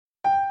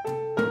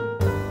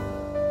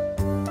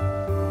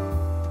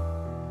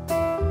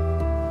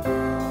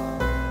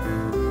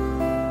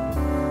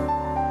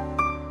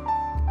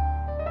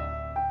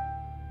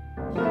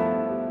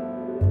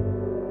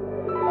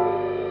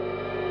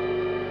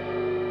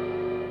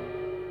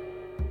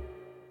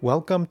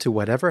Welcome to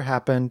Whatever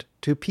Happened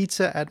to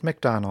Pizza at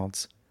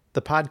McDonald's,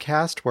 the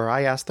podcast where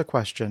I ask the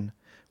question,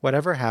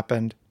 whatever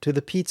happened to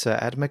the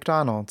pizza at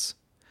McDonald's?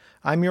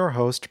 I'm your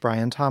host,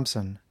 Brian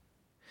Thompson.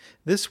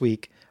 This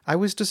week, I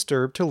was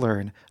disturbed to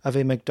learn of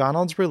a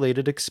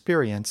McDonald's-related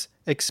experience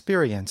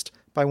experienced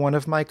by one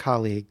of my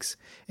colleagues,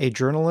 a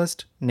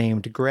journalist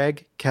named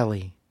Greg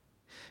Kelly.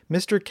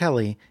 Mr.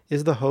 Kelly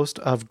is the host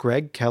of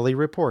Greg Kelly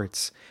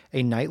Reports,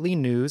 a nightly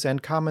news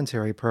and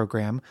commentary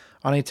program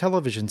on a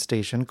television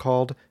station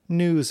called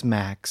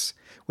Newsmax,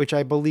 which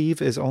I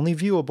believe is only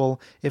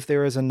viewable if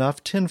there is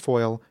enough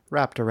tinfoil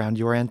wrapped around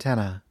your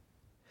antenna.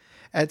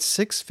 At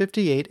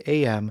 6:58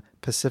 a.m.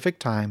 Pacific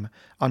Time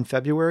on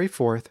February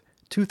 4th,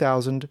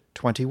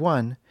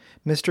 2021,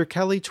 Mr.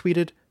 Kelly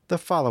tweeted the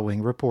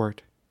following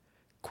report.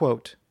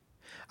 Quote,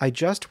 "I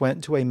just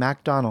went to a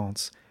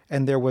McDonald's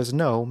and there was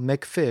no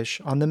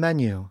McFish on the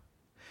menu.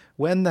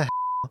 When the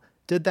hell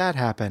did that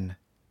happen?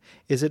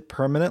 Is it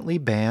permanently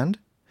banned?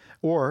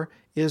 Or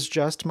is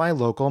just my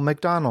local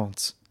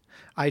McDonald's?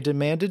 I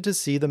demanded to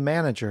see the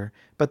manager,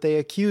 but they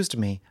accused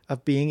me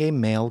of being a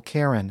male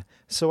Karen,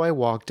 so I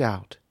walked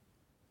out."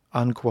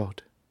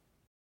 Unquote.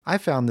 I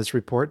found this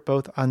report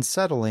both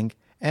unsettling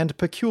and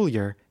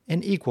peculiar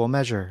in equal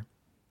measure.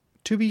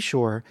 To be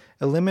sure,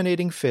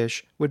 eliminating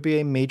fish would be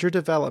a major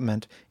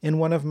development in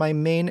one of my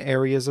main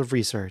areas of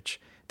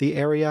research, the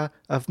area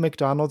of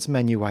McDonald's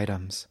menu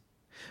items.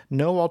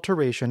 No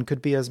alteration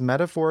could be as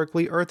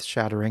metaphorically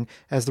earth-shattering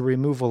as the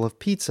removal of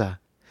pizza,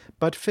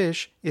 but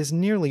fish is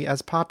nearly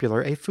as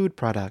popular a food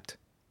product.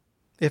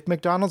 If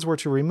McDonald's were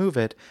to remove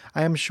it,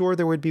 I am sure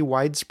there would be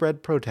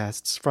widespread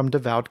protests from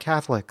devout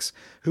Catholics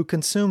who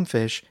consume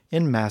fish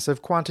in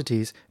massive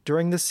quantities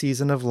during the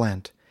season of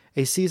Lent,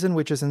 a season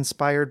which is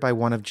inspired by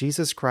one of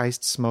Jesus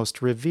Christ's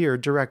most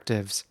revered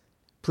directives: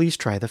 please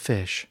try the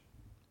fish.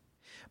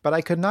 But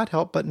I could not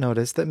help but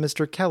notice that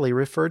Mr. Kelly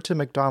referred to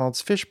McDonald's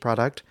fish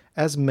product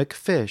as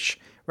McFish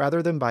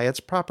rather than by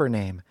its proper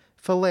name,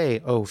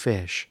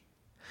 Filet-O-Fish.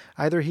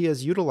 Either he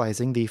is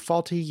utilizing the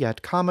faulty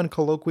yet common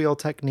colloquial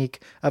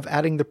technique of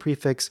adding the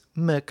prefix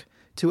Mc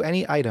to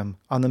any item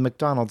on the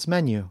McDonald's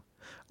menu,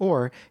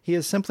 or he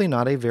is simply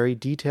not a very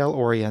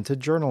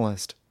detail-oriented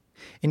journalist.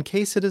 In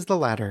case it is the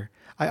latter,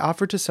 I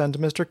offered to send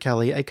Mr.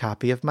 Kelly a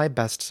copy of my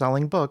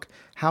best-selling book,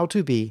 How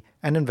to Be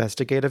an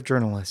Investigative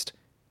Journalist,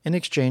 in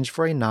exchange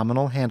for a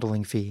nominal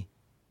handling fee.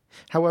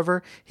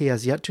 However, he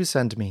has yet to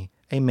send me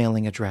a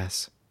mailing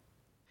address.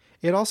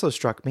 It also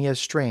struck me as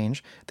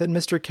strange that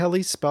Mr.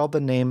 Kelly spelled the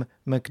name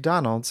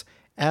McDonald's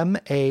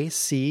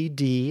McDonalds,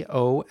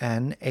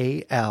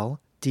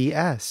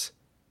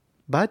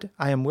 but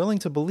I am willing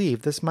to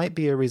believe this might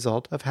be a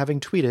result of having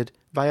tweeted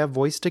via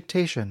voice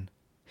dictation.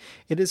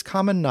 It is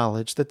common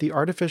knowledge that the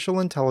artificial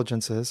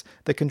intelligences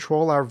that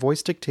control our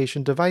voice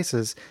dictation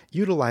devices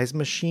utilize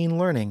machine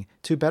learning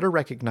to better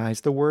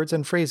recognize the words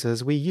and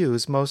phrases we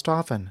use most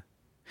often.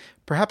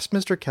 Perhaps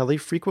Mr. Kelly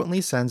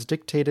frequently sends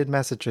dictated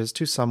messages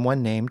to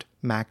someone named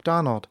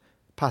McDonald,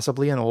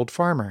 possibly an old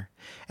farmer,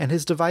 and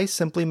his device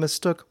simply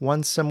mistook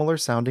one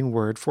similar-sounding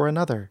word for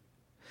another.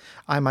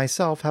 I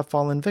myself have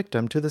fallen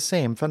victim to the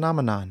same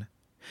phenomenon.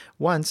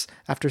 Once,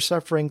 after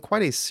suffering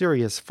quite a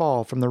serious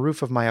fall from the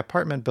roof of my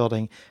apartment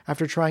building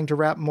after trying to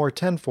wrap more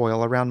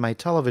tinfoil around my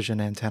television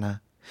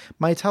antenna,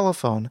 my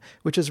telephone,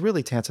 which is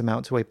really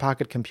tantamount to a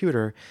pocket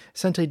computer,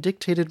 sent a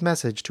dictated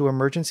message to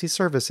emergency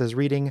services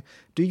reading,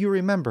 "Do you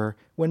remember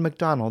when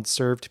McDonald's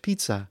served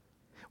pizza?"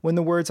 When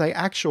the words I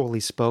actually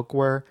spoke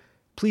were,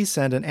 "Please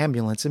send an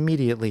ambulance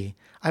immediately.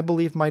 I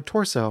believe my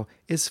torso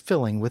is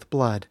filling with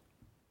blood."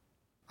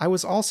 I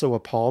was also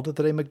appalled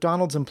that a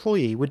McDonald's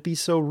employee would be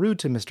so rude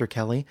to Mr.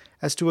 Kelly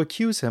as to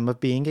accuse him of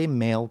being a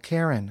male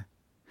Karen.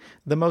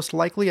 The most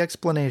likely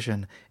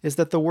explanation is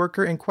that the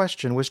worker in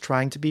question was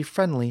trying to be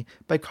friendly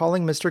by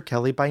calling Mr.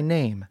 Kelly by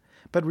name,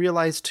 but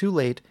realized too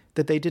late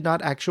that they did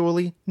not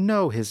actually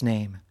know his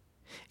name.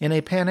 In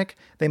a panic,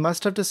 they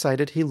must have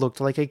decided he looked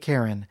like a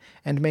Karen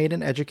and made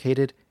an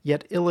educated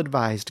yet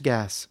ill-advised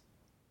guess.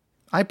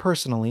 I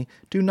personally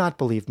do not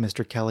believe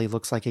Mr. Kelly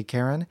looks like a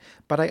Karen,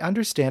 but I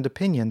understand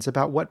opinions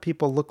about what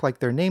people look like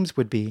their names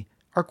would be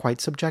are quite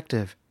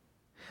subjective.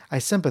 I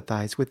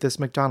sympathize with this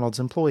McDonald's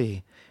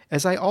employee,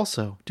 as I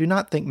also do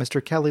not think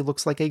Mr. Kelly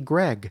looks like a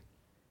Greg.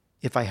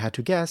 If I had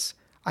to guess,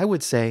 I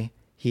would say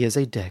he is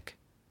a dick.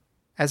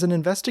 As an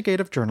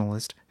investigative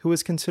journalist who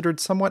is considered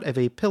somewhat of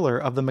a pillar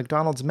of the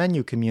McDonald's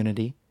menu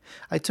community,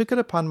 I took it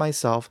upon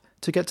myself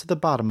to get to the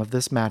bottom of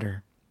this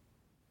matter.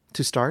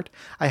 To start,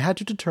 I had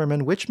to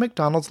determine which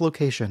McDonald's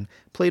location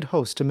played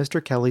host to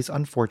Mr. Kelly's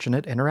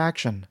unfortunate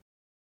interaction.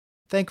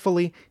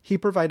 Thankfully, he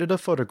provided a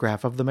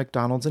photograph of the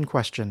McDonald's in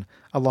question,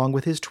 along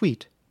with his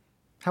tweet.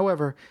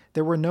 However,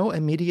 there were no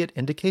immediate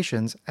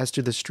indications as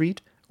to the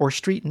street or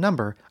street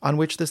number on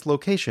which this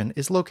location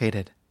is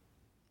located.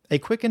 A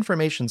quick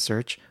information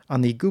search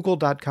on the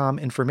Google.com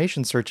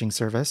information searching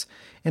service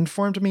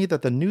informed me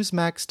that the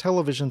Newsmax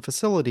television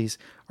facilities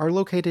are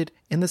located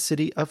in the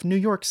city of New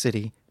York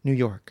City, New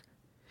York.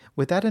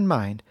 With that in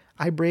mind,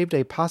 I braved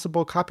a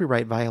possible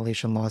copyright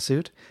violation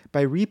lawsuit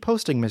by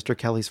reposting Mr.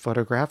 Kelly's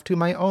photograph to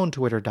my own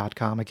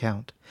Twitter.com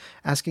account,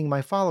 asking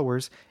my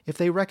followers if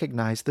they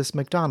recognized this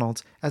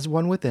McDonald's as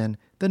one within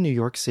the New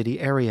York City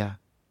area.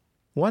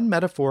 One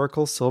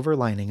metaphorical silver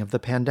lining of the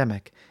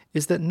pandemic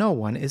is that no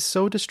one is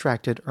so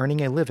distracted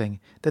earning a living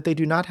that they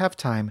do not have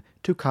time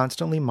to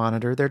constantly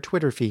monitor their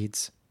Twitter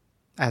feeds.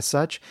 As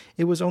such,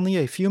 it was only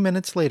a few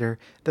minutes later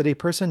that a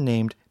person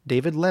named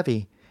David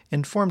Levy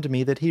informed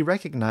me that he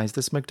recognized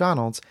this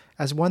McDonald's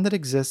as one that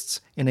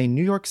exists in a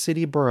New York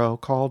City borough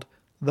called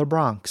the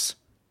Bronx.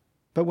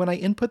 But when I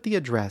input the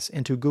address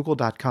into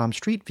Google.com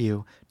Street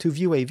View to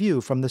view a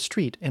view from the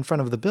street in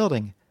front of the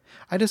building,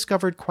 I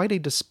discovered quite a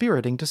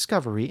dispiriting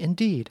discovery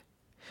indeed.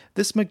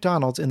 This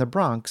McDonald's in the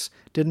Bronx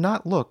did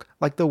not look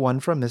like the one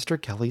from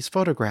Mr. Kelly's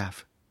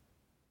photograph.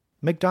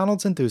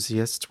 McDonald's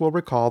enthusiasts will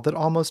recall that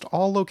almost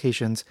all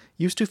locations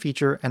used to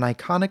feature an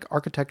iconic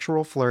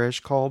architectural flourish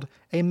called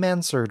a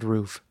mansard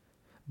roof.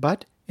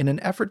 But, in an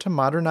effort to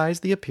modernize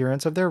the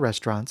appearance of their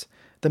restaurants,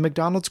 the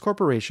McDonald's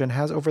Corporation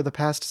has over the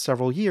past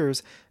several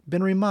years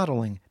been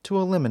remodeling to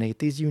eliminate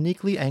these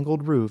uniquely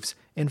angled roofs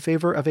in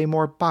favor of a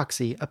more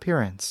boxy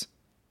appearance.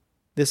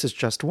 This is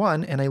just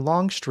one in a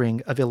long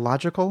string of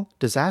illogical,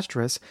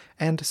 disastrous,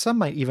 and some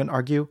might even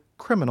argue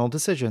criminal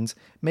decisions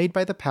made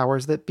by the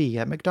powers that be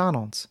at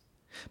McDonald's.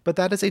 But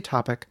that is a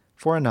topic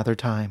for another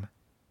time.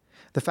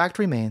 The fact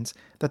remains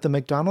that the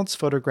McDonald's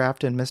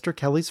photographed in Mr.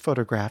 Kelly's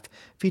photograph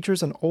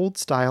features an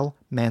old-style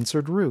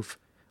mansard roof,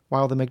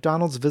 while the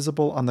McDonald's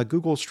visible on the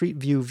Google Street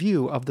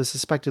View of the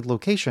suspected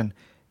location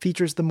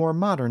features the more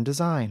modern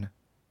design.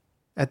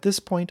 At this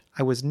point,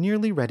 I was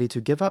nearly ready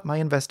to give up my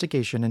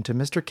investigation into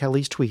Mr.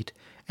 Kelly's tweet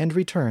and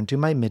return to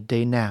my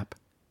midday nap.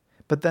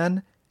 But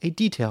then, a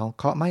detail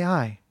caught my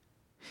eye.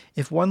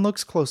 If one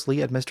looks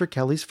closely at Mr.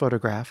 Kelly's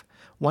photograph,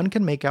 one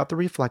can make out the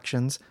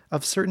reflections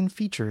of certain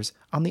features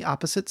on the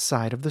opposite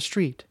side of the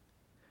street.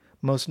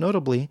 Most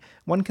notably,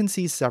 one can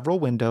see several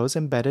windows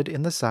embedded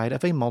in the side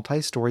of a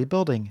multi-story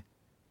building.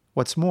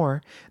 What's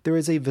more, there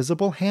is a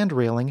visible hand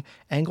railing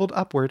angled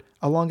upward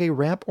along a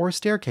ramp or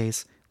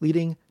staircase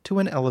leading to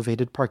an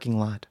elevated parking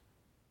lot.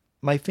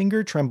 My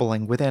finger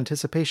trembling with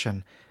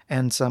anticipation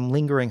and some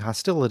lingering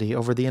hostility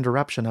over the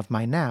interruption of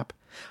my nap,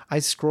 I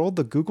scrolled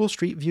the Google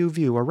Street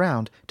View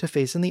around to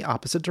face in the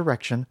opposite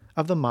direction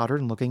of the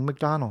modern-looking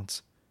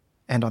McDonald's.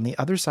 And on the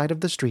other side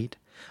of the street,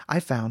 I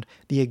found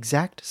the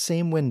exact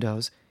same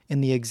windows in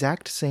the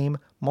exact same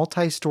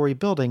multi-story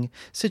building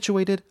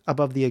situated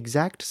above the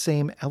exact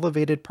same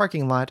elevated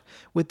parking lot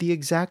with the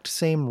exact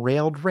same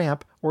railed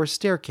ramp or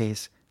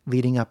staircase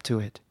leading up to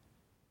it.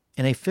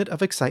 In a fit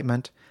of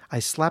excitement, I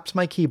slapped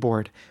my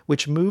keyboard,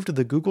 which moved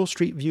the Google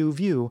Street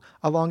View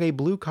along a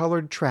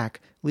blue-colored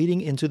track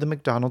leading into the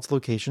McDonald's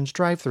location's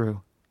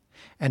drive-thru.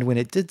 And when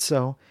it did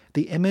so,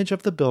 the image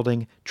of the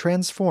building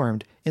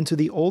transformed into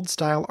the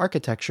old-style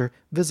architecture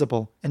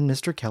visible in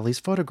Mr. Kelly's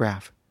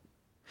photograph.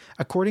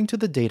 According to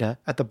the data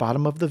at the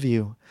bottom of the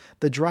view,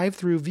 the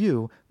drive-thru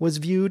view was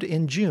viewed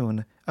in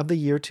June of the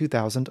year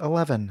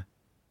 2011.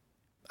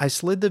 I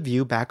slid the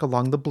view back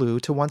along the blue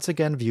to once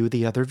again view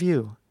the other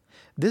view.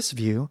 This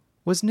view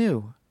was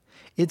new.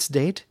 Its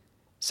date,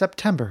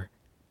 September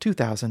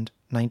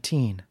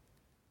 2019.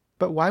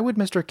 But why would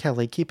Mr.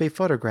 Kelly keep a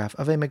photograph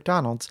of a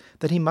McDonald's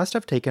that he must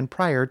have taken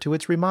prior to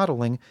its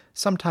remodeling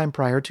sometime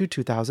prior to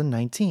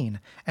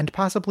 2019, and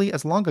possibly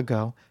as long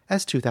ago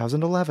as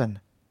 2011?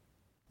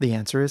 The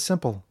answer is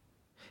simple.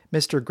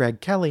 Mr.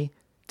 Greg Kelly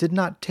did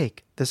not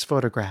take this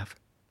photograph.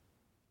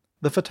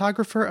 The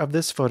photographer of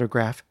this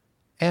photograph,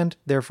 and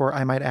therefore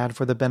I might add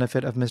for the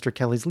benefit of Mr.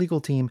 Kelly's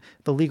legal team,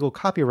 the legal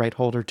copyright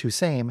holder to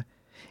same,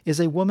 is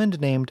a woman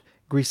named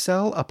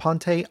Griselle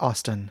Aponte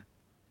Austin.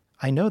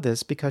 I know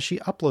this because she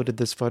uploaded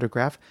this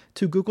photograph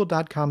to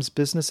Google.com's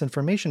business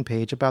information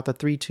page about the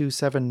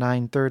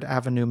 3279 3rd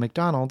Avenue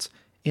McDonald's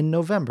in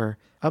November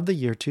of the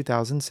year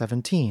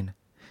 2017.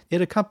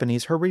 It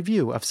accompanies her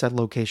review of said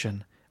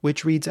location,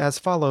 which reads as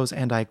follows,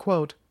 and I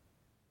quote,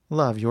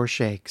 "Love your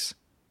shakes."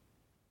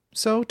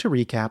 So, to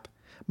recap,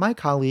 my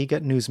colleague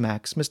at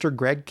Newsmax, Mr.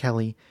 Greg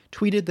Kelly,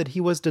 tweeted that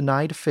he was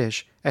denied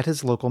fish at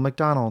his local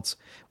McDonald's,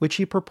 which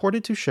he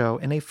purported to show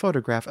in a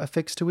photograph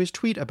affixed to his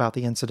tweet about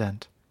the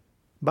incident.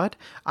 But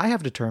I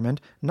have determined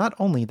not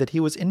only that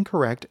he was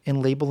incorrect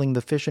in labeling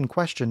the fish in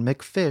question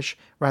McFish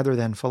rather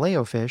than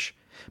Filet-O-Fish,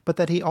 but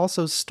that he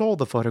also stole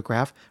the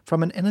photograph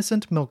from an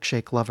innocent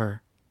milkshake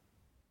lover.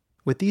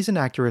 With these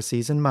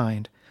inaccuracies in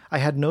mind, I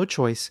had no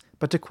choice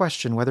but to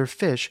question whether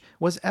fish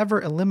was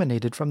ever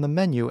eliminated from the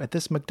menu at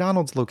this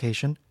McDonald's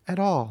location at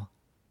all.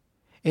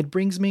 It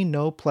brings me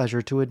no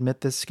pleasure to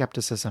admit this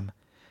skepticism,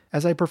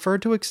 as I prefer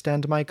to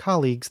extend my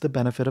colleagues the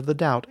benefit of the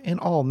doubt in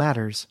all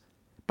matters.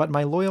 But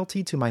my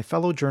loyalty to my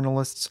fellow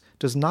journalists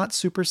does not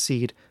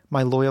supersede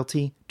my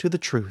loyalty to the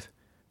truth,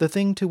 the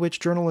thing to which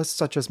journalists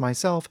such as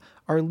myself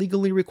are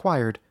legally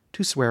required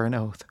to swear an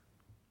oath.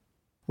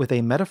 With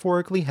a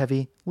metaphorically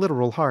heavy,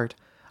 literal heart,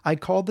 I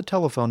called the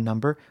telephone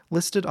number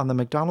listed on the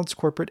McDonald's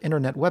corporate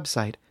internet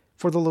website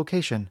for the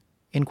location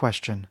in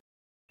question.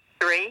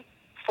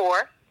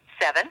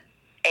 347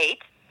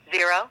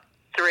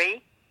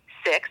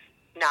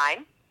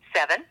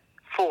 03697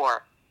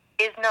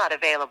 is not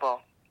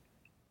available.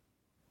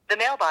 The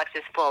mailbox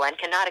is full and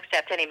cannot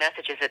accept any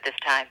messages at this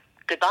time.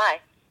 Goodbye.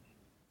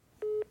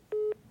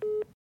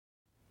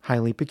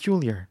 Highly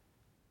peculiar.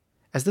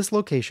 As this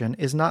location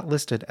is not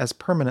listed as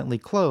permanently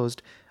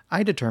closed,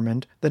 I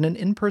determined that an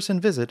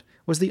in-person visit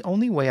was the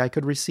only way I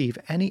could receive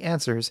any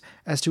answers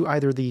as to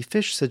either the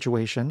fish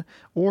situation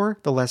or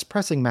the less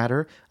pressing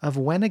matter of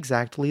when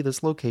exactly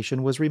this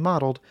location was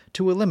remodeled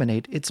to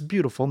eliminate its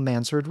beautiful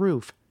mansard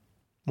roof.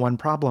 One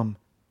problem.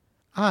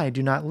 I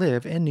do not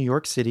live in New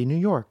York City, New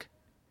York.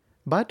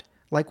 But,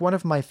 like one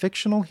of my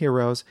fictional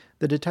heroes,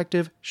 the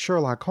detective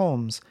Sherlock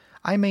Holmes,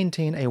 I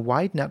maintain a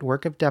wide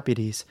network of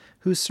deputies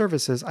whose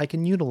services I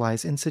can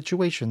utilize in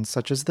situations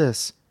such as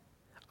this.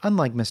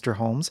 Unlike Mr.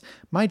 Holmes,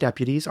 my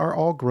deputies are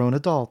all grown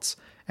adults,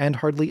 and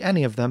hardly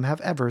any of them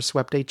have ever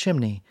swept a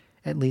chimney,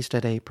 at least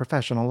at a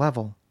professional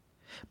level.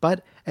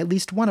 But at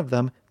least one of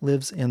them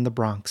lives in the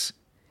Bronx.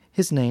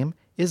 His name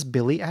is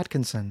Billy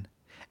Atkinson,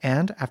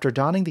 and after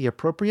donning the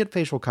appropriate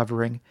facial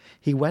covering,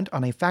 he went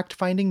on a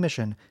fact-finding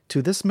mission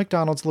to this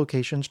McDonald's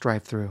location's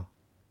drive-thru.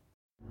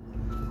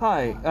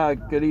 Hi,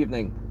 good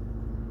evening.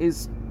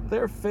 Is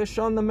there fish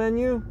on the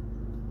menu?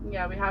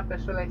 Yeah, we have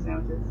fish fillet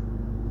sandwiches.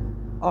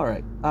 All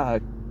right.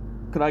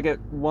 Could I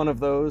get one of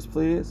those,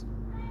 please?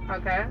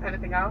 Okay,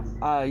 anything else?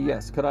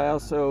 Yes. Could I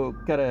also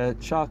get a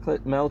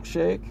chocolate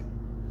milkshake?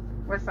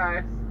 What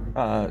size?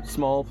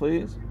 Small,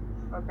 please.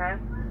 Okay.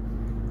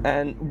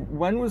 And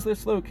when was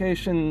this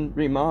location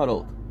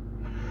remodeled?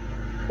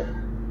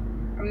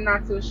 I'm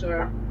not too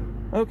sure.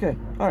 Okay.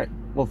 All right.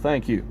 Well,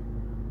 thank you.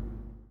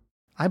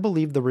 I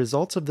believe the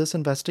results of this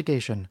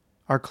investigation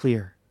are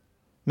clear.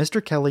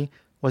 Mr. Kelly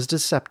was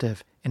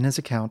deceptive in his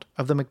account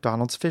of the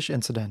McDonald's fish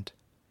incident.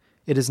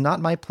 It is not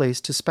my place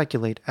to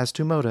speculate as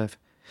to motive.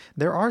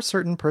 There are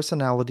certain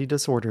personality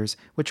disorders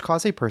which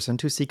cause a person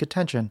to seek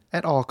attention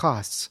at all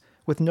costs,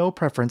 with no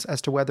preference as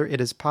to whether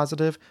it is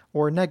positive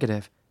or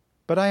negative,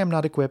 but I am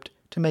not equipped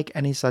to make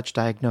any such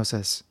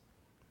diagnosis.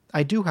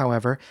 I do,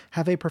 however,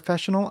 have a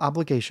professional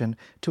obligation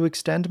to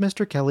extend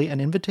Mr. Kelly an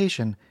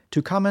invitation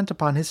to comment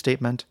upon his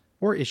statement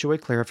or issue a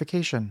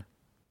clarification.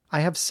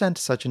 I have sent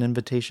such an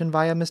invitation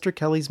via Mr.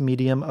 Kelly's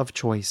medium of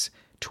choice,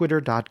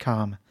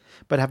 twitter.com,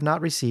 but have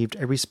not received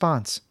a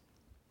response.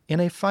 In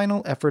a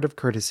final effort of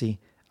courtesy,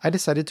 I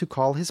decided to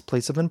call his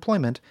place of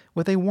employment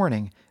with a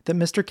warning that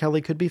Mr. Kelly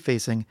could be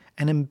facing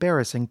an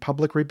embarrassing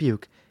public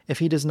rebuke if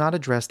he does not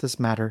address this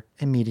matter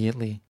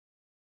immediately.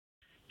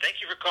 Thank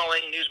you for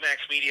calling Newsmax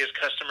Media's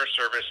Customer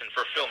Service and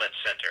Fulfillment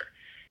Center.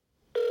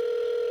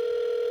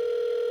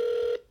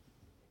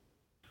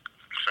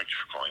 Thank you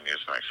for calling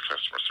Newsmax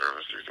Customer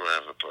Service. Who do I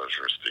have the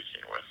pleasure of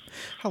speaking with?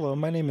 Hello,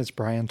 my name is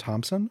Brian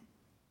Thompson.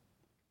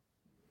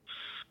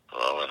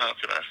 Hello, and how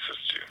can I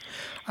assist you?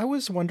 I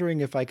was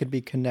wondering if I could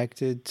be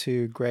connected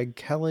to Greg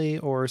Kelly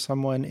or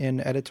someone in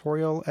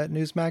editorial at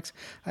Newsmax.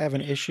 I have an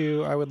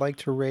issue I would like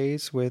to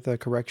raise with a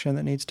correction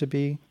that needs to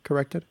be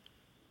corrected.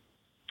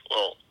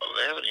 Well,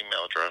 they have an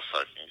email address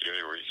I can give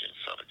you where you can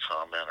send a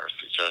comment or a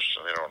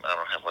suggestion. I don't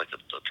have like a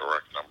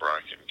direct number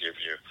I can give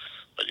you,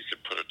 but you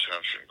could put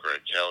attention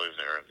Greg Kelly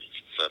there, and you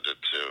can send it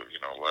to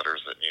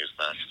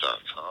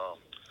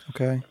letters@newsmax.com.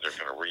 Okay. They're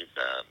going to read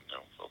that,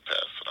 and we'll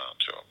pass it on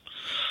to them.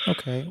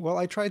 Okay. Well,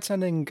 I tried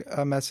sending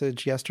a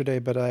message yesterday,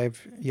 but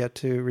I've yet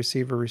to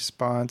receive a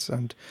response,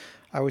 and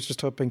I was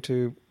just hoping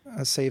to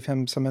save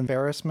him some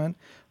embarrassment.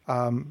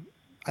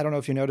 I don't know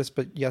if you noticed,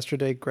 but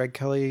yesterday Greg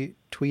Kelly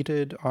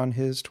tweeted on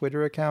his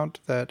Twitter account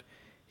that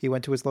he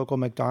went to his local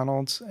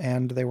McDonald's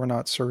and they were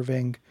not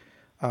serving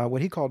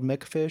what he called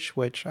McFish,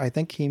 which I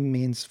think he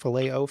means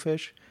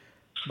Filet-O-Fish.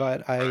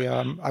 But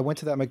I went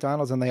to that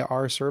McDonald's and they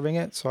are serving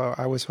it, so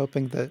I was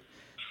hoping that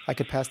I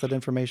could pass that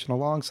information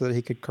along so that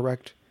he could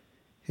correct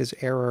his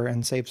error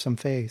and save some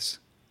face.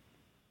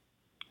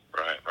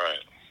 Right.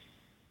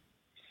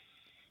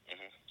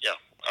 Yeah,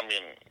 I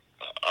mean,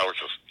 I was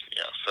just,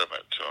 sending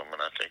it to him,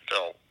 and I think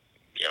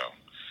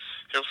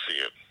he'll see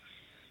it.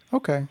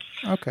 Okay.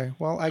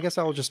 Well, I guess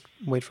I'll just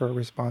wait for a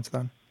response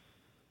then.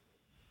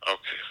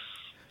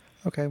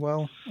 Okay,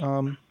 well,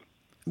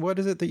 what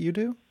is it that you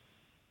do?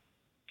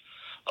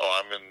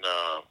 Oh,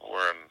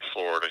 we're in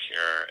Florida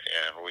here,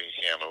 and we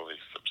handle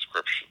these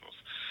subscriptions.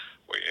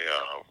 We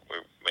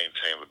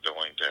maintain the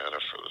billing data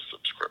for the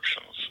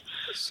subscriptions.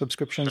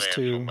 Subscriptions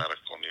Financial, to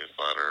medical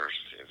newsletters,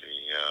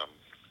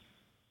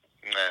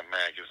 the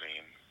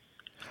magazine.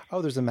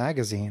 Oh, there's a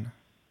magazine.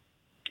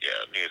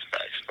 Yeah,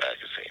 Newsmax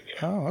magazine.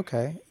 Yeah. Oh,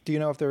 okay. Do you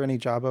know if there are any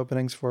job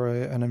openings for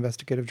an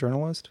investigative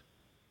journalist?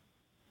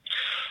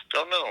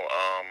 Don't know.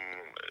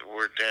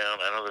 We're down.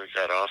 I know they've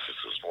got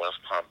offices in West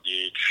Palm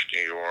Beach,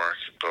 New York,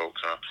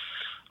 Boca.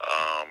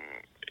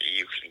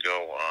 You can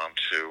go on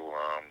to,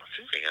 I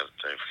think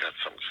they've got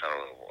some kind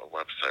of a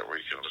website where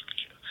you can look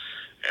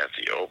at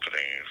the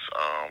openings.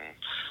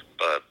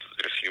 But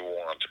if you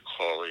want to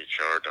call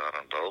HR down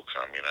in Boca,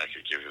 I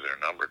could give you their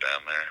number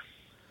down there.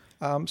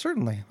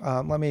 Certainly.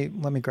 Let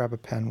me grab a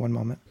pen. One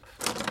moment.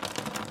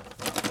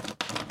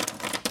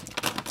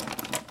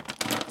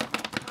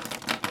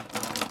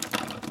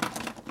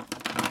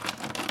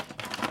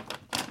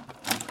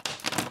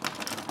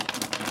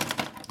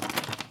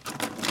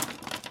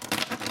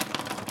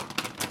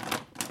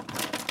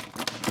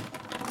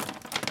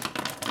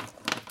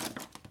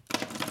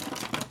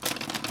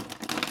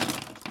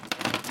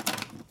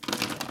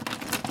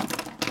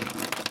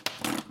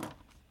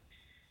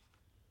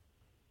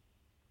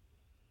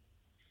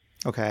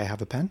 Okay, I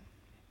have a pen.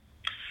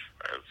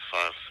 It's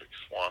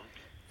 561.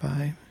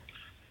 5,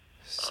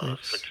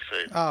 6.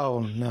 68. Oh,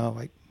 no.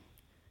 I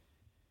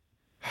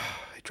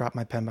dropped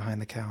my pen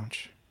behind the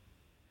couch.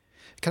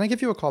 Can I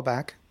give you a call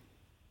back?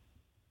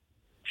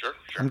 Sure.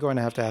 I'm going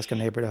to have to ask a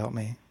neighbor to help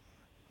me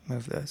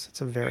move this.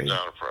 It's a very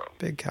Not a problem.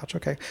 big couch.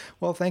 Okay.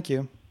 Well, thank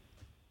you.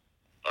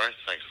 All right,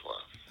 thanks a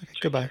lot. Okay,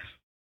 goodbye.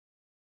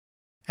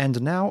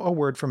 And now a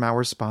word from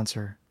our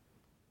sponsor.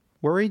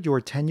 Worried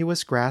your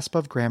tenuous grasp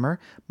of grammar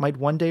might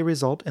one day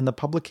result in the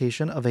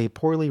publication of a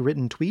poorly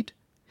written tweet?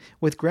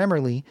 With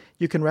Grammarly,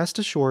 you can rest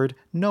assured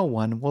no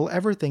one will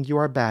ever think you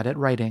are bad at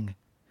writing.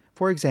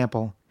 For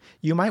example,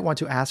 you might want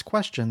to ask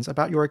questions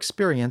about your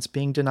experience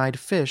being denied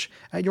fish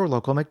at your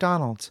local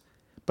McDonald's.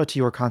 But to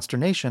your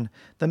consternation,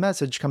 the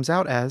message comes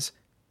out as,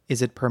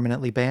 "Is it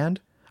permanently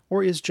banned?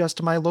 Or is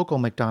just my local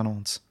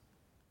McDonald's?"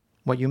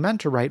 What you meant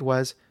to write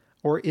was,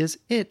 "Or is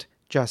it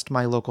just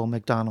my local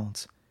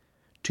McDonald's?"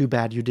 Too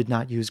bad you did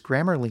not use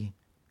Grammarly.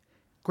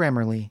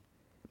 Grammarly.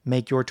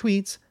 Make your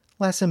tweets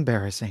less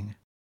embarrassing.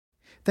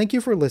 Thank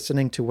you for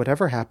listening to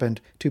Whatever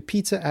Happened to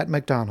Pizza at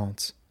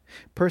McDonald's.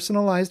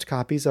 Personalized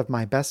copies of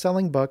my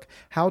best-selling book,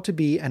 How to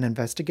Be an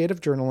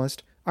Investigative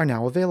Journalist, are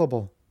now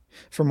available.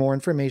 For more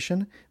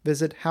information,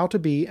 visit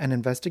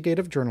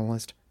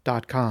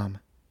howtobeaninvestigativejournalist.com.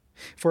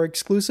 For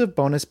exclusive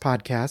bonus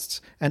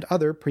podcasts and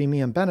other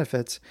premium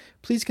benefits,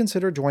 please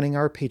consider joining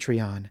our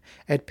Patreon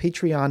at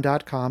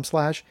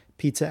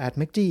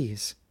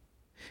patreon.com/pizza@mcd's.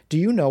 Do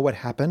you know what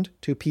happened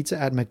to Pizza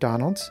at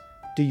McDonald's?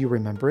 Do you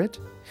remember it?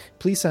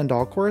 Please send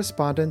all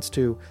correspondence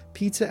to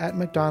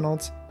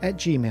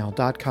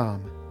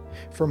pizza@mcdonalds@gmail.com.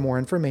 For more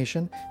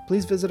information,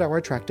 please visit our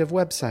attractive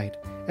website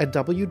at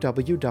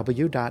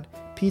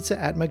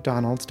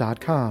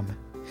www.pizza@mcdonalds.com.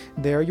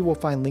 There you will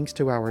find links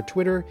to our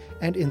Twitter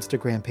and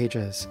Instagram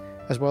pages,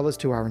 as well as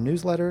to our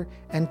newsletter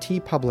and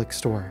TeePublic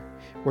store,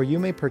 where you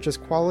may purchase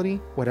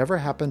quality Whatever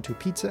Happened to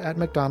Pizza at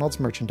McDonald's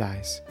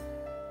merchandise.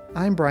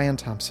 I'm Brian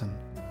Thompson.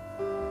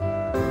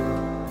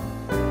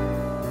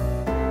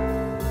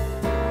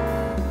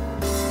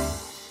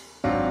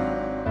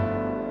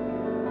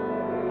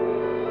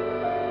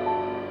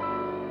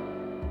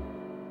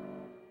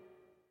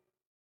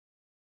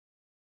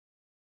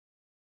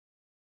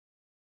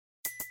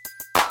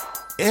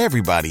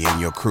 Everybody in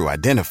your crew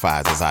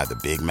identifies as either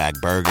Big Mac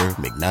Burger,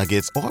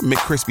 McNuggets, or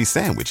McCrispy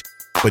Sandwich.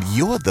 But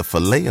you're the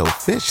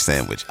Filet-O-Fish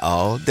Sandwich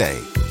all day.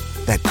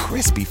 That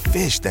crispy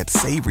fish, that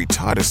savory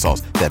tartar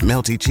sauce, that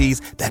melty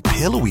cheese, that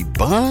pillowy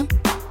bun.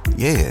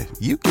 Yeah,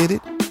 you get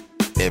it.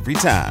 Every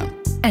time.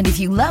 And if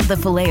you love the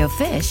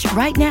Filet-O-Fish,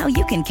 right now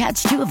you can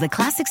catch two of the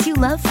classics you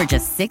love for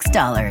just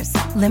 $6.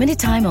 Limited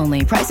time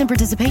only. Price and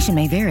participation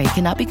may vary.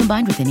 Cannot be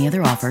combined with any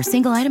other offer.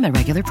 Single item at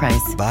regular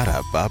price.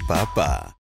 Ba-da-ba-ba-ba.